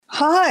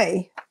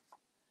Hi,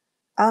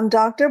 I'm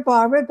Dr.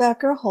 Barbara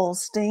Becker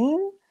Holstein,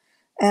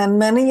 and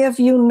many of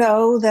you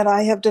know that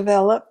I have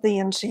developed the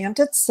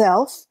Enchanted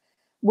Self,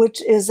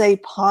 which is a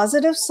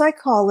positive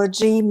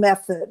psychology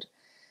method.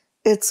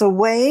 It's a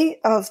way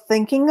of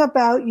thinking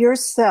about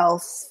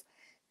yourself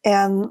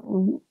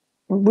and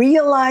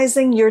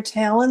realizing your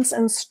talents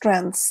and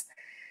strengths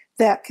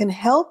that can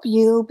help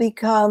you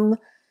become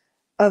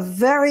a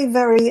very,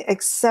 very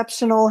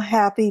exceptional,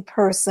 happy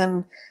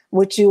person,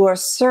 which you are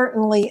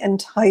certainly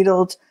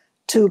entitled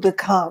to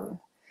become.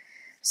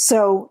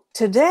 So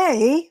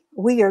today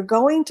we are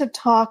going to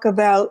talk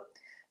about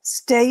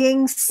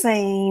staying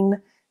sane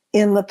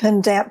in the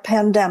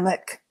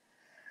pandemic.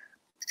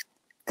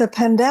 The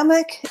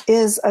pandemic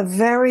is a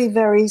very,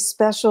 very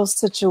special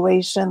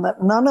situation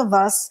that none of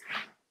us,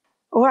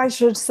 or I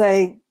should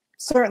say,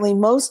 certainly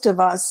most of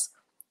us,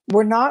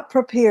 were not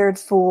prepared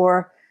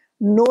for,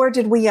 nor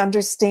did we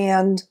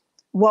understand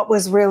what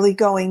was really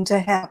going to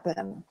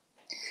happen.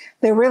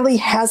 There really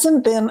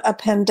hasn't been a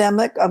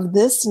pandemic of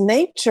this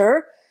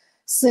nature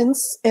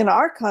in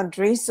our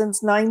country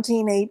since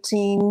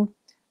 1918,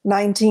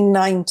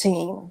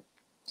 1919.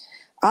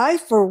 I,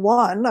 for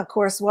one, of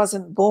course,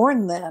 wasn't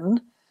born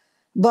then,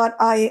 but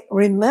I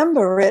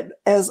remember it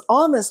as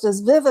almost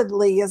as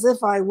vividly as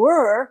if I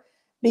were,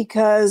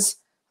 because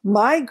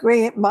my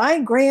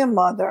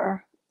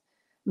grandmother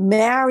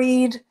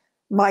married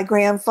my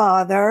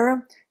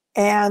grandfather,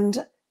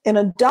 and in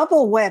a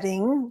double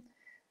wedding,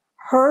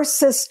 her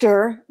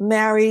sister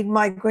married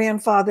my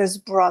grandfather's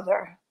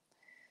brother.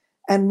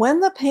 And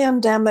when the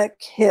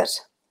pandemic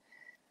hit,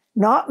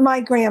 not my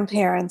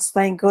grandparents,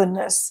 thank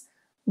goodness,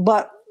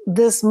 but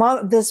this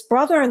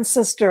brother and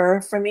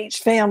sister from each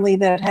family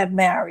that had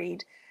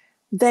married,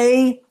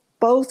 they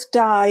both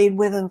died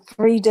within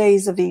 3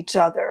 days of each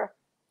other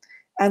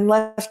and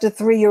left a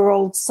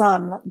 3-year-old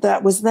son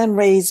that was then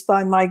raised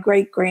by my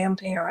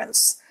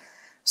great-grandparents.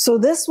 So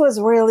this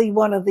was really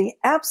one of the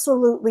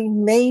absolutely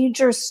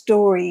major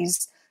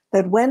stories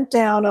that went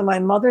down on my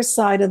mother's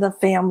side of the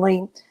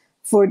family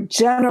for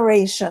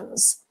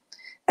generations.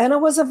 And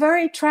it was a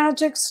very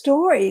tragic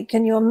story.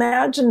 Can you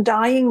imagine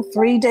dying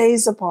 3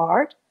 days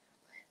apart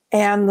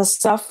and the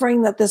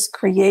suffering that this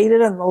created,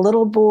 and the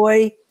little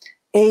boy,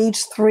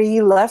 age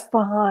 3, left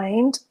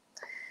behind?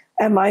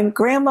 And my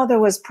grandmother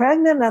was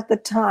pregnant at the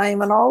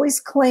time and always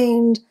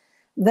claimed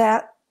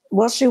that,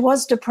 well, she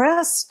was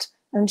depressed,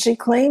 and she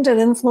claimed it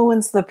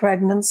influenced the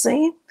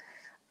pregnancy.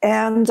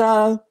 And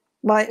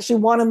she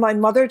wanted my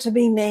mother to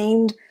be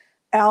named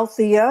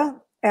Althea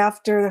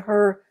after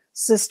her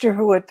sister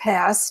who had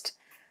passed.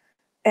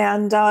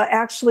 And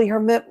actually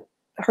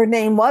her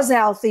name was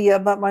Althea,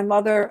 but my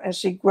mother, as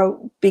she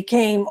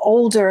became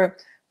older,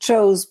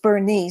 chose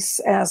Bernice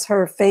as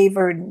her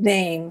favored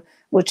name,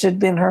 which had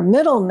been her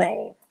middle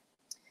name.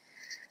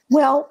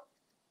 Well,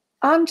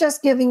 I'm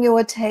just giving you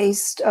a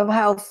taste of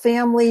how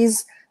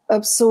families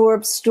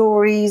absorb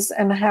stories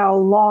and how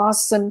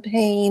loss and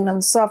pain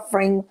and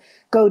suffering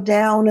go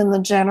down in the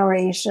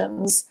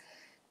generations.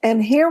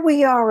 And here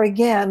we are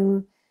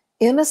again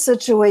in a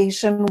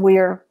situation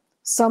where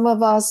some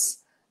of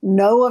us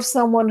know of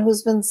someone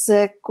who's been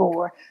sick,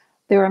 or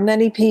there are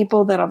many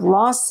people that have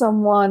lost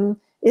someone.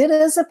 It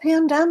is a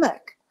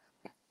pandemic.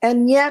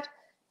 And yet,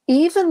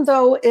 even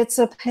though it's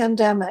a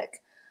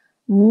pandemic,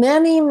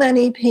 many,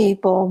 many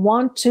people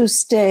want to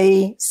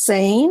stay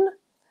sane,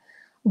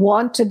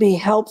 want to be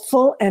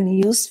helpful and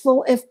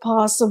useful if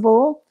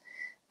possible,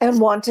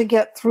 and want to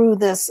get through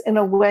this in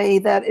a way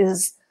that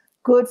is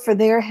good for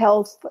their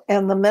health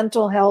and the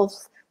mental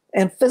health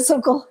and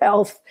physical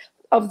health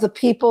of the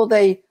people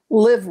they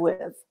live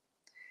with.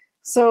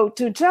 So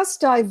to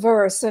just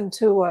diverse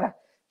into a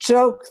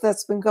joke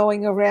that's been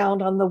going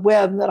around on the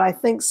web that I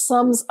think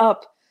sums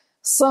up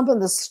some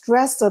of the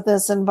stress of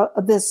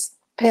this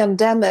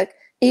pandemic,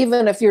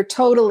 even if you're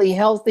totally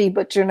healthy,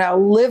 but you're now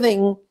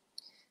living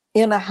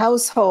in a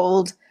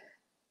household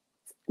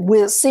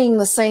with seeing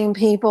the same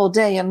people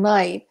day and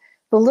night.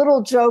 The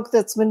little joke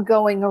that's been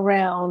going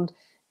around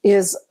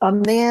is a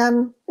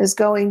man is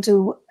going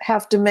to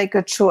have to make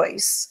a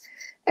choice.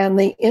 And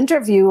the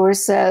interviewer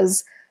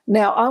says,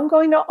 now I'm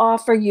going to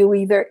offer you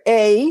either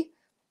A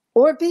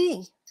or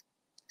B.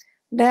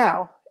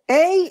 Now,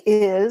 A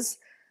is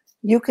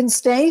you can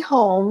stay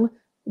home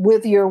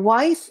with your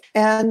wife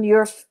and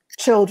your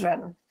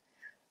children,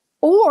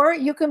 or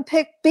you can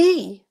pick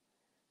B.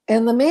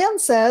 And the man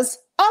says,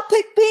 I'll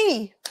pick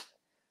B.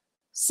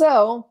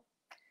 So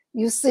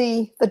you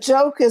see, the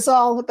joke is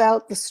all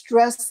about the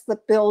stress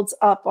that builds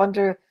up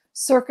under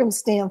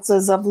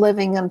circumstances of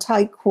living in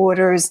tight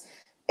quarters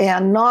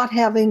and not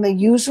having the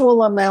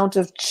usual amount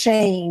of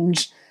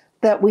change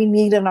that we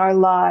need in our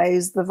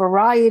lives, the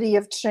variety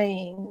of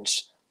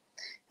change.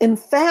 In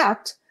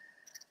fact,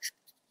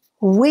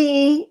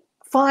 we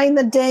find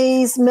the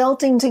days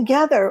melting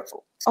together.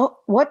 Oh,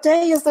 what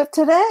day is it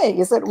today?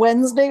 Is it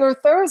Wednesday or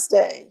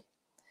Thursday?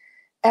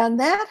 And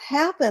that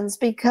happens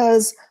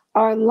because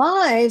our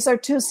lives are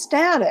too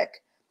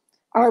static.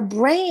 Our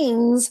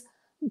brains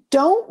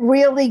don't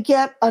really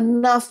get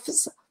enough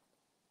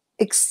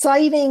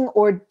exciting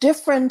or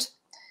different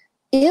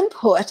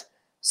input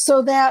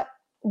so that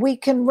we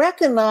can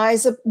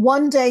recognize it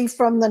one day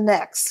from the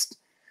next.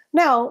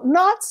 Now,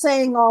 not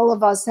saying all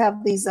of us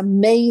have these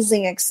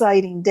amazing,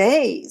 exciting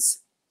days,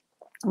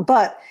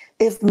 but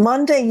if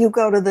Monday you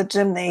go to the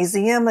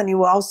gymnasium and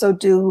you also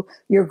do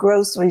your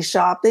grocery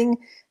shopping,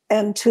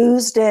 and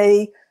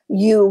Tuesday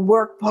you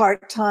work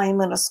part-time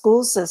in a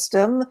school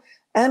system,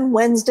 and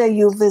Wednesday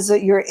you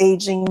visit your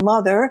aging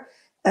mother,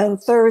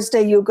 and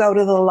Thursday you go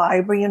to the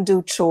library and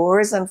do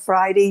chores, and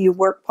Friday you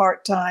work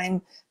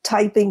part-time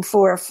typing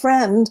for a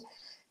friend,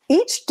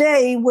 each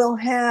day will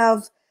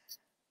have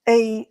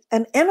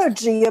an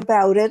energy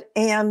about it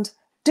and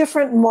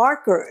different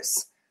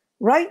markers.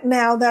 Right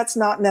now, that's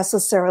not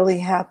necessarily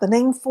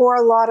happening for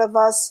a lot of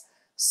us.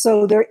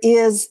 So there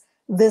is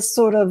this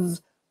sort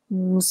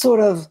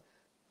of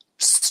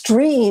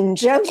stream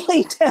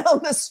gently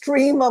down the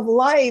stream of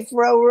life,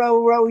 row,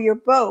 row, row your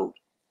boat.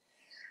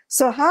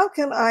 So how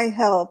can I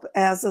help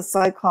as a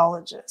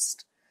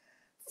psychologist?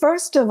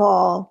 First of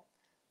all,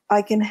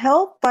 I can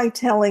help by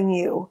telling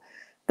you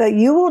that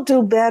you will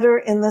do better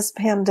in this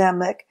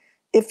pandemic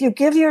if you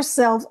give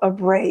yourself a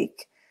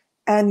break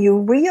and you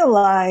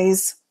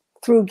realize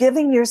through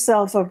giving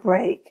yourself a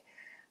break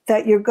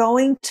that you're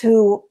going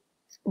to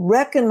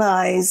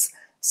recognize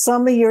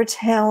some of your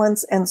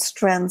talents and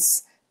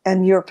strengths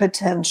and your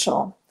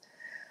potential.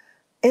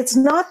 It's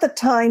not the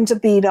time to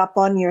beat up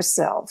on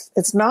yourself.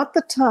 It's not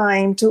the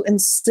time to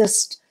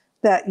insist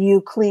that you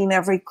clean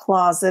every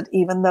closet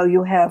even though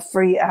you have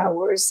free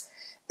hours.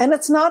 And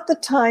it's not the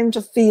time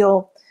to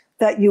feel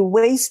that you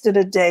wasted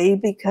a day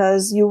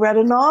because you read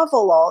a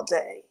novel all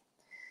day.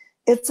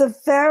 It's a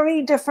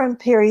very different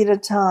period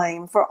of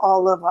time for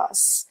all of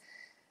us.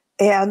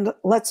 And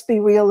let's be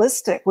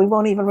realistic. We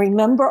won't even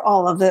remember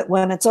all of it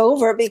when it's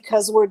over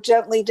because we're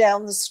gently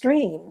down the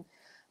stream.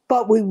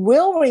 But we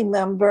will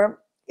remember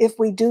if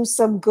we do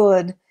some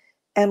good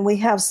and we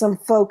have some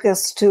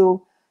focus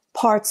to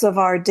parts of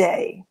our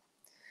day.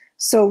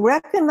 So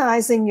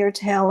recognizing your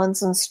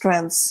talents and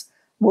strengths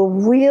will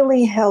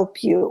really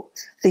help you,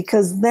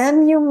 because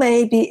then you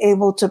may be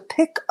able to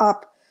pick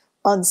up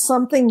on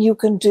something you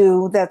can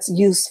do that's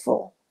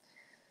useful.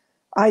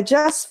 I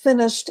just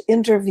finished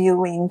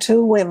interviewing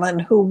 2 women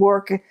who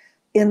work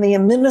in the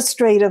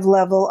administrative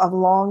level of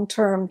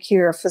long-term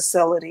care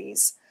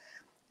facilities.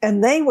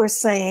 And they were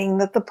saying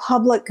that the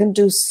public can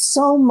do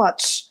so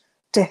much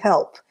to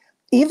help.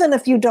 Even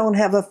if you don't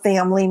have a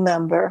family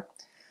member,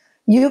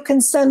 you can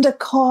send a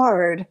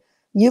card.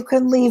 You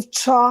can leave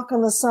chalk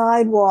on the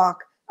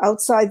sidewalk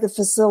outside the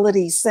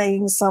facility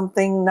saying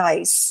something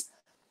nice.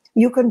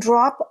 You can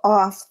drop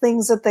off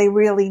things that they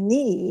really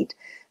need.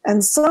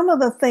 And some of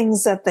the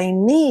things that they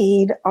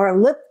need are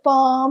lip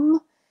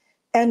balm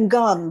and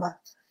gum,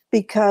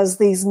 because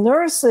these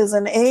nurses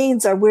and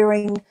aides are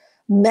wearing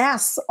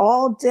masks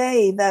all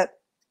day that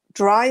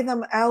dry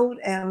them out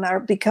and are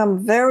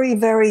become very,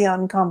 very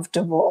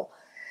uncomfortable.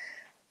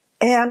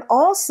 And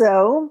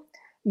also,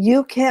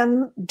 you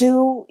can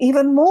do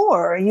even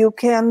more. You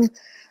can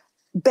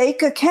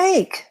bake a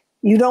cake.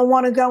 You don't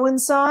want to go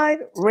inside?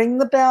 Ring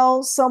the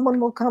bell. Someone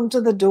will come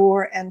to the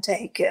door and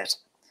take it.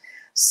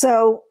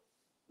 So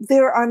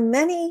there are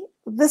many.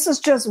 This is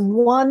just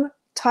one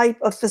type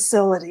of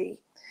facility.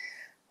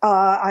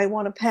 I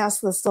want to pass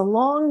this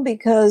along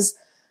because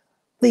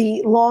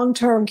the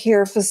long-term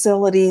care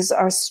facilities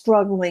are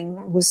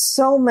struggling with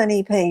so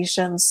many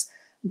patients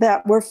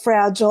that were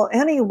fragile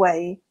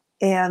anyway,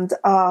 and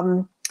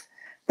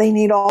they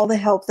need all the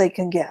help they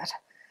can get.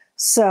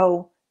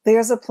 So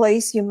there's a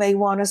place you may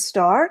want to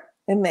start.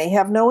 It may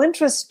have no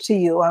interest to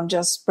you. I'm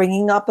just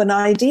bringing up an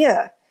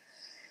idea.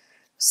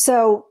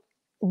 So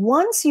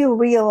once you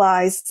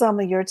realize some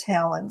of your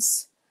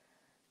talents,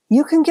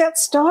 you can get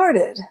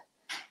started.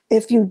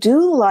 If you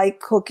do like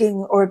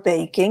cooking or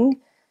baking,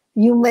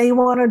 you may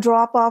want to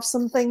drop off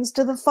some things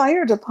to the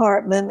fire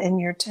department in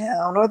your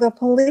town or the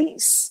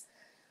police.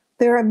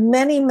 There are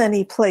many,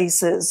 many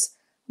places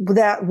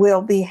that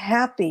will be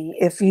happy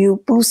if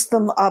you boost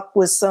them up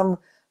with some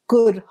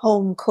good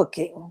home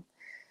cooking.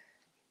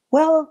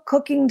 Well,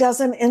 cooking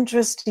doesn't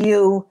interest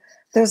you.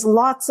 There's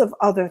lots of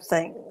other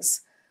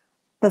things.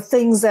 The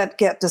things that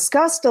get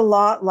discussed a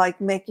lot, like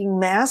making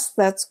masks,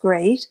 that's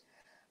great.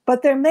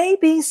 But there may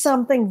be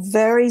something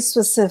very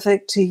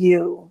specific to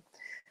you.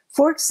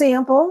 For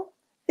example,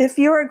 if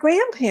you're a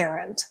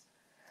grandparent,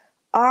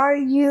 are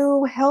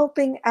you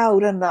helping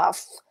out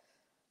enough?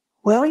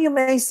 Well, you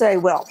may say,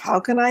 well, how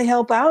can I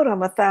help out? I'm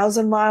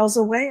 1,000 miles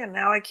away and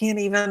now I can't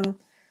even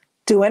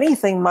do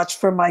anything much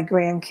for my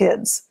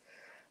grandkids.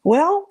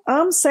 Well,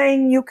 I'm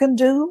saying you can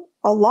do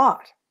a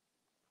lot.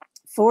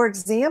 For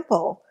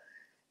example,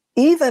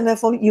 even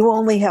if you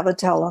only have a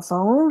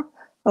telephone,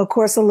 of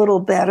course, a little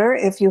better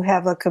if you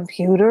have a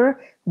computer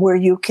where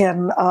you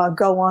can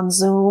go on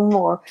Zoom,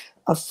 or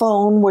a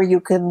phone where you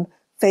can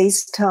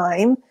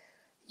FaceTime,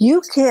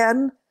 you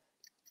can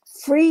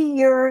free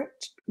your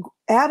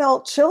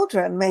adult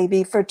children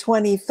maybe for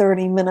 20,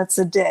 30 minutes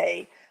a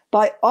day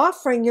by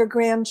offering your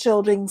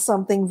grandchildren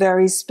something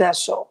very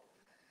special.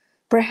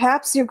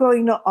 Perhaps you're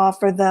going to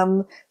offer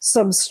them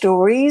some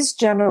stories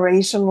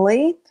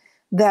generationally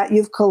that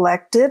you've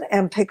collected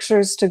and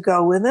pictures to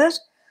go with it.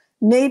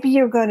 Maybe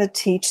you're going to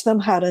teach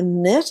them how to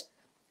knit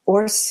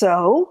or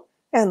sew,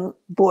 and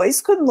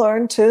boys could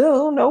learn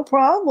too, no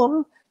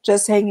problem,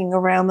 just hanging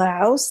around the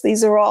house.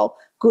 These are all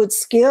good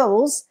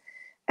skills.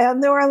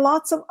 And there are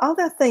lots of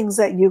other things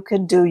that you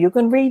can do. You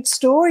can read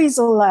stories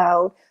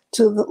aloud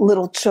to the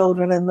little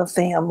children in the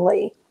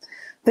family.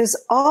 There's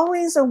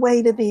always a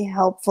way to be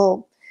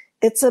helpful.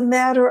 It's a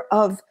matter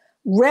of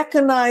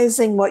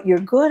recognizing what you're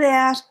good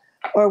at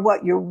or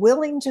what you're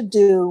willing to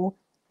do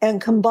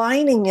and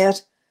combining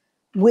it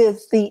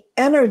with the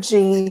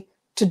energy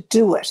to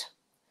do it.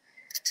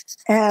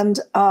 And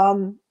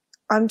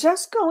I'm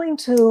just going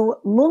to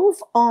move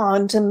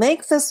on to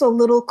make this a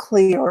little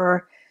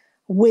clearer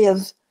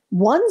with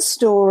one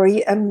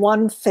story and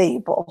one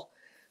fable,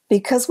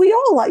 because we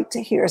all like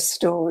to hear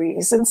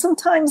stories, and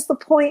sometimes the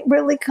point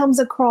really comes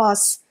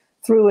across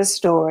through a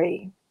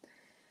story.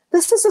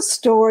 This is a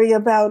story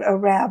about a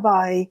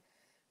rabbi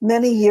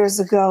many years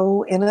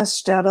ago in a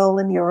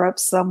shtetl in Europe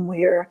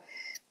somewhere,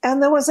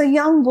 and there was a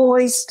young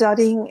boy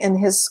studying in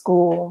his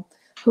school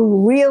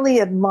who really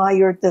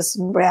admired this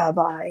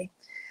rabbi.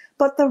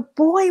 But the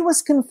boy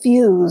was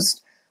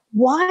confused.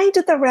 Why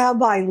did the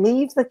rabbi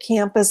leave the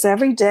campus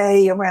every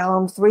day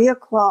around 3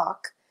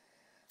 o'clock?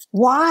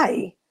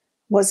 Why?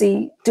 Was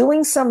he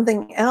doing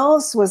something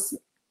else? Was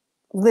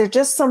there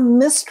just some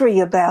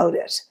mystery about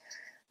it?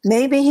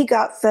 Maybe he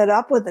got fed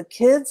up with the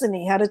kids and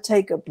he had to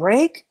take a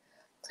break.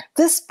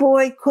 This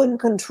boy couldn't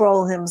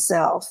control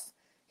himself.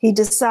 He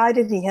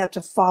decided he had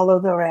to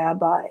follow the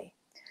rabbi.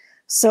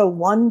 So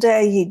one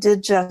day he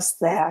did just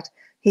that.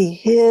 He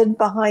hid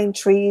behind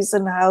trees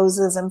and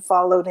houses and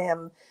followed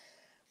him.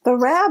 The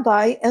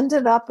rabbi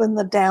ended up in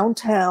the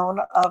downtown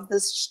of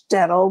this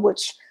shtetl,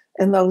 which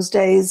in those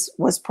days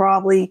was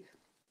probably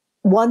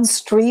one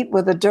street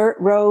with a dirt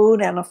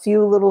road and a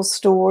few little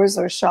stores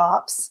or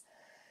shops.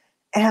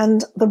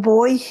 And the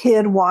boy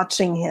hid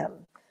watching him.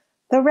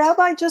 The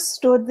rabbi just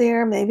stood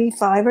there maybe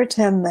 5 or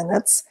 10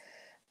 minutes.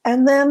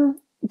 And then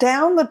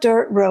down the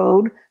dirt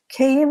road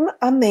came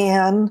a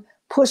man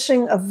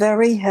pushing a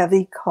very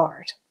heavy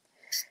cart.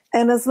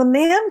 And as the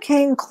man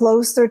came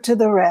closer to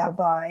the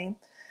rabbi,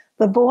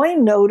 the boy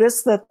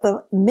noticed that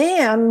the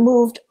man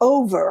moved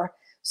over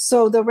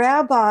so the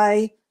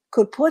rabbi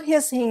could put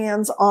his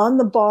hands on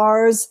the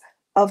bars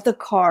of the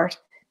cart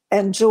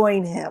and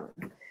join him.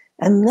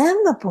 And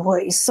then the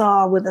boy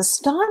saw with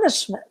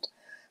astonishment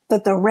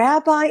that the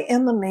rabbi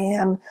and the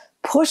man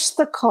pushed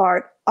the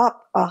cart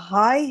up a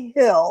high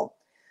hill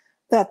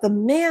that the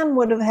man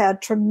would have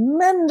had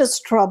tremendous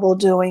trouble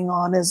doing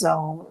on his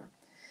own.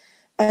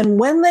 And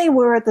when they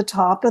were at the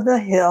top of the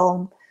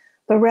hill,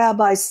 the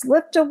rabbi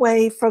slipped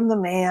away from the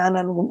man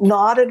and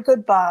nodded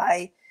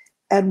goodbye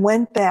and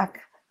went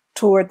back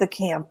toward the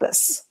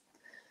campus.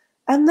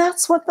 And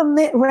that's what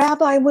the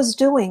rabbi was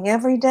doing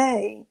every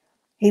day.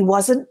 He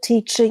wasn't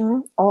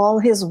teaching all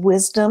his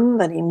wisdom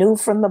that he knew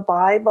from the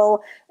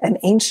Bible and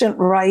ancient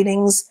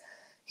writings.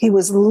 He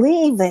was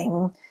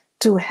leaving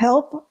to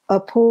help a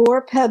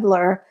poor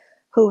peddler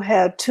who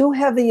had too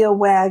heavy a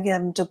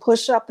wagon to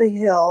push up a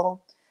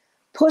hill,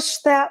 push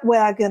that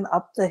wagon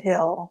up the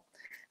hill.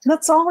 And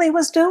that's all he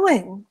was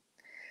doing.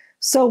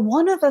 So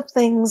one of the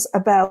things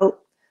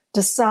about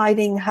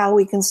deciding how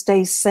we can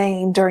stay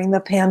sane during the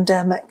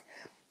pandemic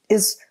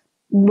is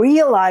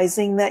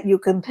realizing that you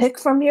can pick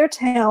from your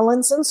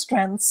talents and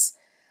strengths,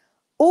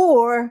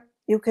 or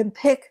you can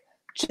pick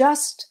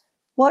just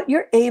what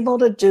you're able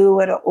to do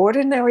at an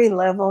ordinary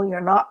level.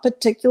 You're not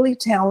particularly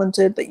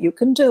talented, but you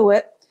can do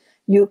it.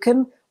 You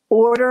can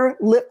order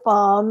lip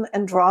balm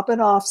and drop it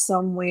off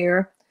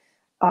somewhere.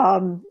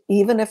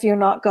 Even if you're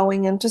not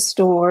going into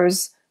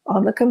stores,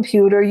 on the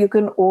computer, you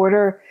can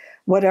order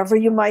whatever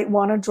you might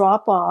want to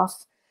drop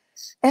off.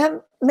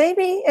 And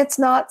maybe it's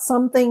not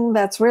something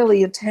that's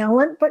really a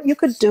talent, but you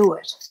could do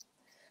it.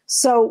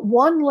 So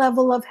one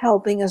level of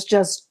helping is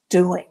just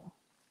doing.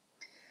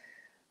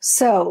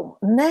 So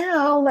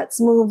now let's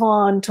move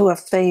on to a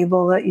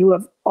fable that you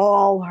have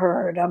all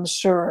heard, I'm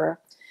sure.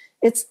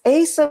 It's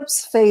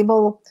Aesop's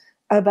fable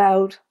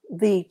about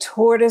the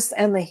tortoise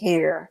and the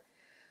hare.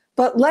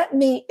 But let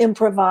me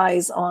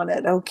improvise on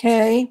it,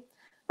 okay?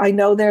 I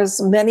know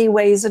there's many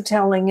ways of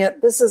telling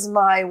it. This is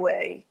my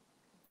way.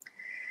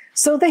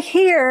 So the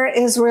hare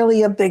is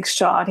really a big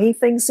shot. He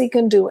thinks he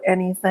can do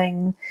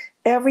anything.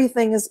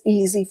 Everything is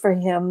easy for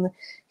him.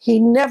 He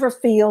never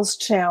feels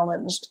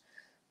challenged.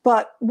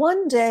 But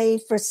one day,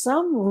 for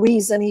some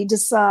reason, he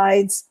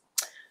decides,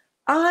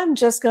 I'm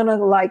just going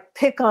to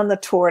pick on the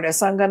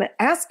tortoise. I'm going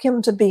to ask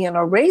him to be in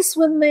a race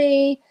with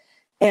me,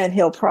 and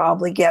he'll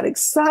probably get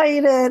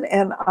excited,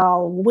 and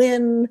I'll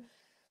win.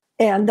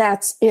 And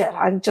that's it.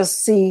 I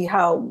just see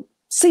how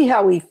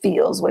he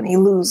feels when he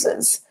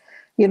loses,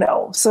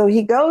 So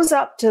he goes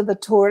up to the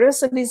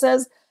tortoise and he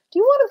says, do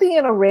you want to be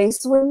in a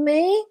race with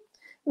me?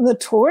 And the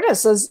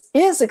tortoise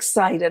is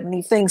excited, and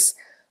he thinks,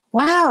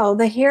 wow,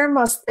 the hare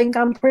must think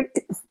I'm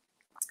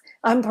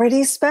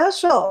pretty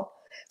special.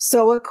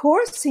 So of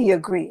course he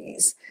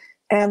agrees,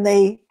 and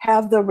they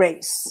have the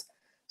race.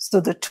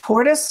 So the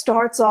tortoise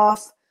starts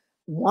off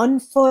one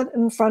foot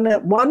in front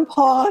of one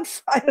paw in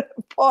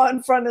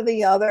front of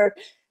the other.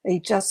 He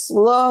just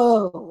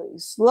slowly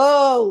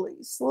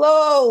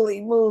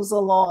moves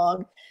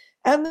along.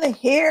 And the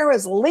hare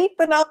is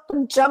leaping up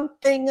and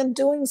jumping and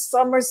doing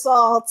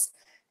somersaults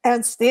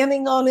and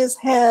standing on his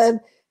head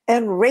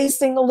and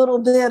racing a little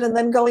bit and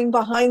then going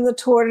behind the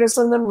tortoise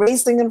and then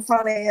racing in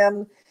front of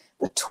him.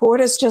 The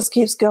tortoise just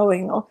keeps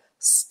going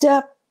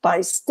step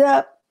by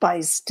step by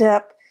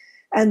step.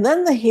 And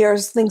then the hare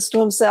thinks to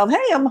himself,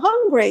 hey, I'm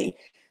hungry.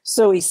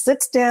 So he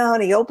sits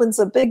down, he opens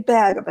a big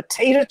bag of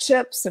potato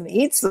chips and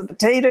eats the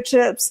potato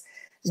chips.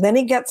 Then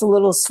he gets a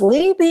little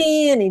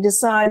sleepy and he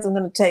decides, I'm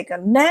going to take a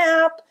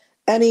nap,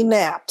 and he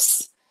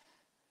naps.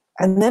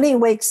 And then he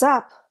wakes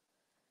up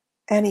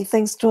and he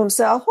thinks to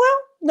himself, well,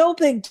 no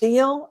big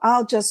deal.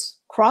 I'll just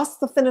cross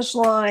the finish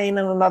line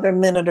in another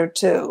minute or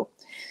two.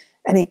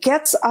 And he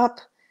gets up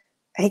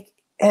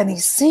and he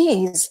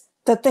sees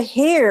that the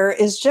hare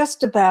is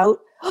just about,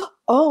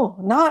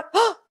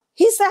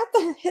 he's at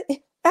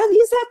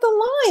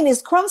the line.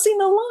 He's crossing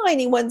the line.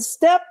 He went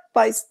step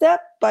by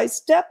step by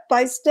step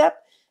by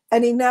step,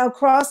 and he now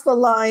crossed the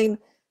line,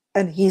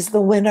 and he's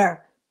the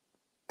winner.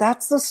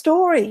 That's the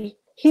story.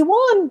 He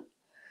won.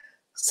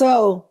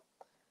 So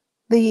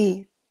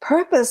the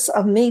purpose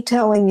of me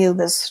telling you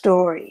this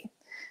story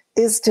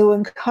is to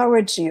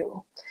encourage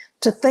you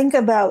to think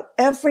about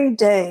every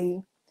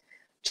day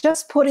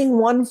just putting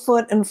one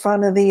foot in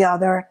front of the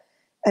other,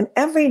 and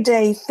every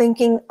day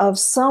thinking of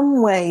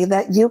some way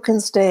that you can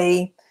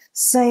stay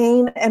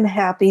sane and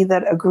happy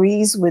that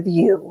agrees with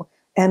you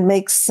and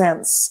makes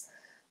sense.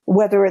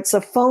 Whether it's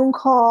a phone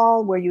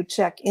call where you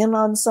check in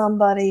on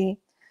somebody,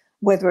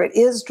 whether it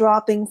is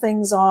dropping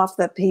things off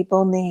that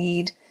people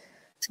need,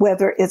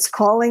 whether it's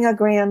calling a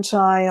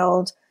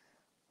grandchild,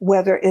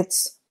 whether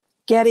it's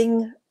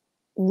getting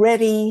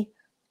ready.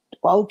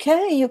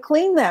 Okay, you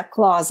clean that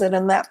closet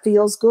and that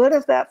feels good.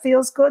 If that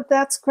feels good,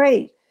 that's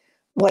great.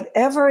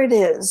 Whatever it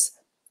is,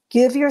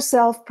 give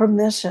yourself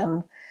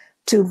permission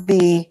to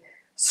be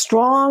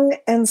strong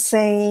and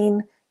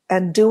sane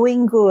and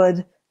doing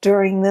good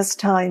during this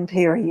time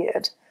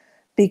period,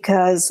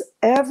 because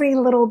every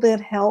little bit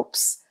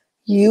helps.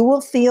 You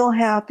will feel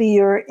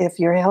happier if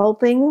you're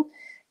helping,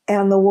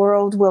 and the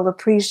world will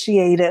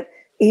appreciate it.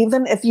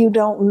 Even if you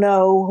don't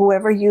know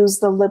whoever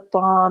used the lip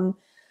balm,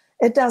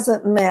 it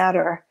doesn't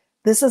matter.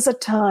 This is a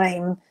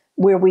time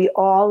where we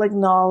all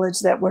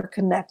acknowledge that we're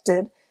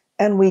connected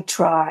and we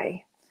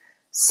try.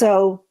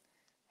 So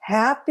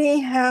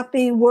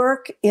happy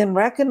work in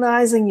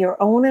recognizing your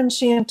own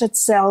enchanted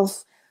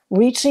self,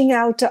 reaching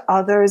out to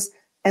others,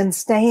 and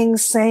staying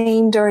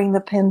sane during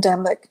the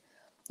pandemic.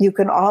 You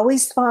can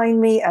always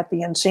find me at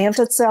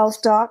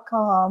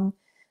theenchantedself.com,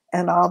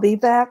 and I'll be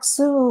back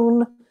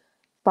soon.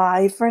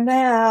 Bye for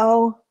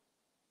now.